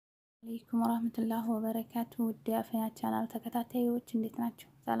አለይኩም ወራህመቱላሂ ወበረካቱ ዲያፈያ ቻናል ተከታታዮች እንዴት ናችሁ?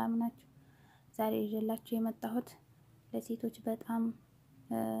 ሰላም ናችሁ? ዛሬ ይዤላችሁ የመጣሁት ለሴቶች በጣም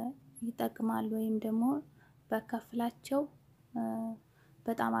ይጠቅማል ወይም ደግሞ በከፍላቸው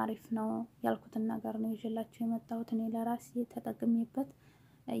በጣም አሪፍ ነው ያልኩትን ነገር ነው ይዤላችሁ የመጣሁት። እኔ ለራሴ ተጠቅሜበት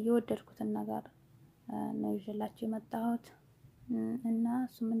የወደድኩትን ነገር ነው ይዤላችሁ የመጣሁት እና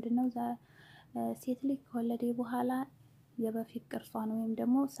እሱ ምንድነው ሴት ልጅ ከወለደ በኋላ የበፊት ቅርጿን ወይም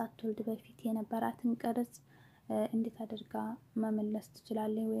ደግሞ ሳትወልድ በፊት የነበራትን ቅርጽ እንዴት አድርጋ መመለስ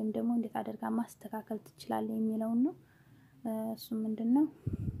ትችላለች ወይም ደግሞ እንዴት አድርጋ ማስተካከል ትችላለች የሚለው ነው። እሱ ምንድነው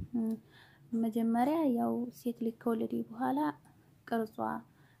መጀመሪያ ያው ሴት ልጅ ከወለደ በኋላ ቅርጿ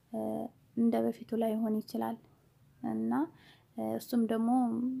እንደ በፊቱ ላይ ሆን ይችላል እና እሱም ደግሞ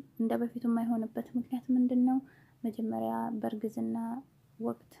እንደ በፊቱ የማይሆንበት ምክንያት ምንድነው? መጀመሪያ በእርግዝና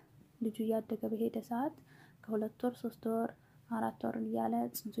ወቅት ልጁ እያደገ በሄደ ሰዓት ከሁለት ወር 3 ወር 4 ወር እያለ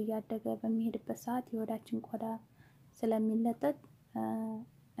ጽንሱ እያደገ በሚሄድበት ሰዓት የሆዳችን ቆዳ ስለሚለጠጥ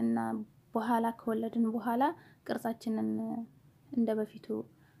እና በኋላ ከወለድን በኋላ ቅርጻችንን እንደበፊቱ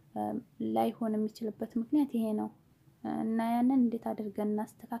ላይሆን የሚችልበት ምክንያት ይሄ ነው እና ያንን እንዴት አድርገን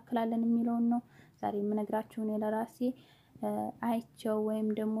እናስተካክላለን የሚለው ነው ዛሬ የምነግራችሁ። እኔ ለራሴ አይቼው ወይም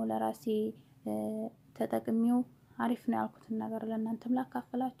ደግሞ ለራሴ ተጠቅሜው አሪፍ ነው ያልኩትን ነገር ለእናንተም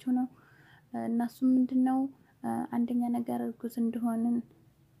ላካፍላችሁ ነው። እናሱ ምንድነው አንደኛ ነገር እርጉዝ እንደሆንን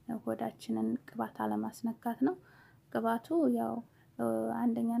ሆዳችንን ቅባት አለማስነካት ነው። ቅባቱ ያው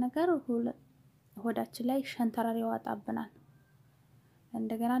አንደኛ ነገር ሆዳችን ላይ ሸንተረር ያወጣብናል።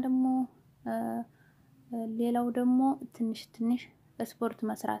 እንደገና ደግሞ ሌላው ደግሞ ትንሽ ስፖርት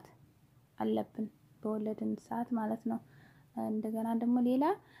መስራት አለብን በወለድን ሰዓት ማለት ነው። እንደገና ደግሞ ሌላ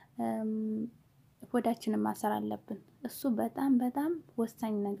ሆዳችንን ማሰር አለብን። እሱ በጣም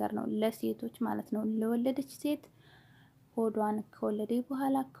ወሳኝ ነገር ነው ለሴቶች ማለት ነው። ለወለደች ሴት ሆዷን ከወለደች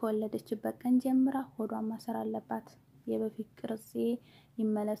በኋላ ከወለደችበት ቀን ጀምራ ሆዷን ማሰር አለባት። የበፊት ቅርጼ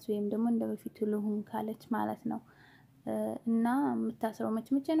ይመለስ ወይም ደግሞ እንደበፊቱ ልሁን ካለች ማለት ነው። እና የምታስረው መቼ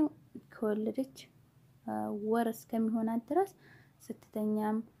ነው? ከወለደች ወር እስከሚሆናት ድረስ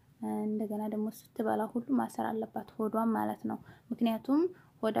ስትተኛም እንደገና ደግሞ ስትበላ ሁሉ ማሰር አለባት ሆዷን ማለት ነው። ምክንያቱም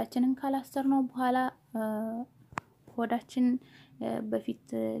ሆዳችንን ካላሰርነው በኋላ ሆዳችን በፊት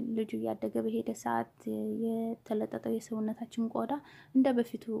ልጁ እያደገ በሄደ ሰዓት የተለጠጠው የሰውነታችን ቆዳ እንደ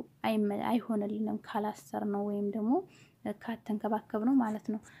በፊቱ አይሆንልንም ካላሰርነው ወይም ደግሞ ካተንከባከብነው ማለት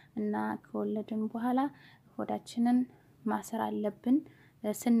ነው። እና ከወለድን በኋላ ሆዳችንን ማሰር አለብን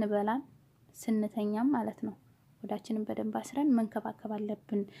ስንበላም ስንተኛም ማለት ነው። ሆዳችንን በደንብ አስረን መንከባከብ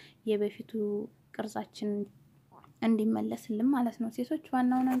አለብን የበፊቱ ቅርጻችን እንዲመለስልን ማለት ነው። ሴቶች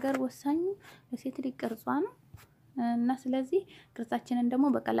ዋናው ነገር ወሳኙ ለሴት ልጅ ቅርጿ ነው እና ስለዚህ ቅርጻችንን ደግሞ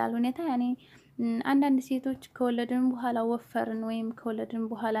በቀላል ሁኔታ ያኔ አንዳንድ ሴቶች ከወለድን በኋላ ወፈርን ወይም ከወለድን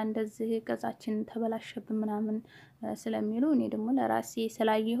በኋላ እንደዚህ ቅርጻችን ተበላሸብን ምናምን ስለሚሉ እኔ ደግሞ ለራሴ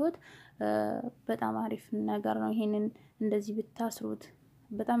ስላየሁት በጣም አሪፍ ነገር ነው። ይሄንን እንደዚህ ብታስሩት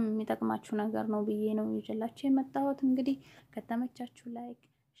በጣም የሚጠቅማችሁ ነገር ነው ብዬ ነው ይዤላችሁ የመጣሁት። እንግዲህ ከተመቻችሁ ላይክ፣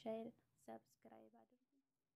 ሼር፣ ሰብስክራይብ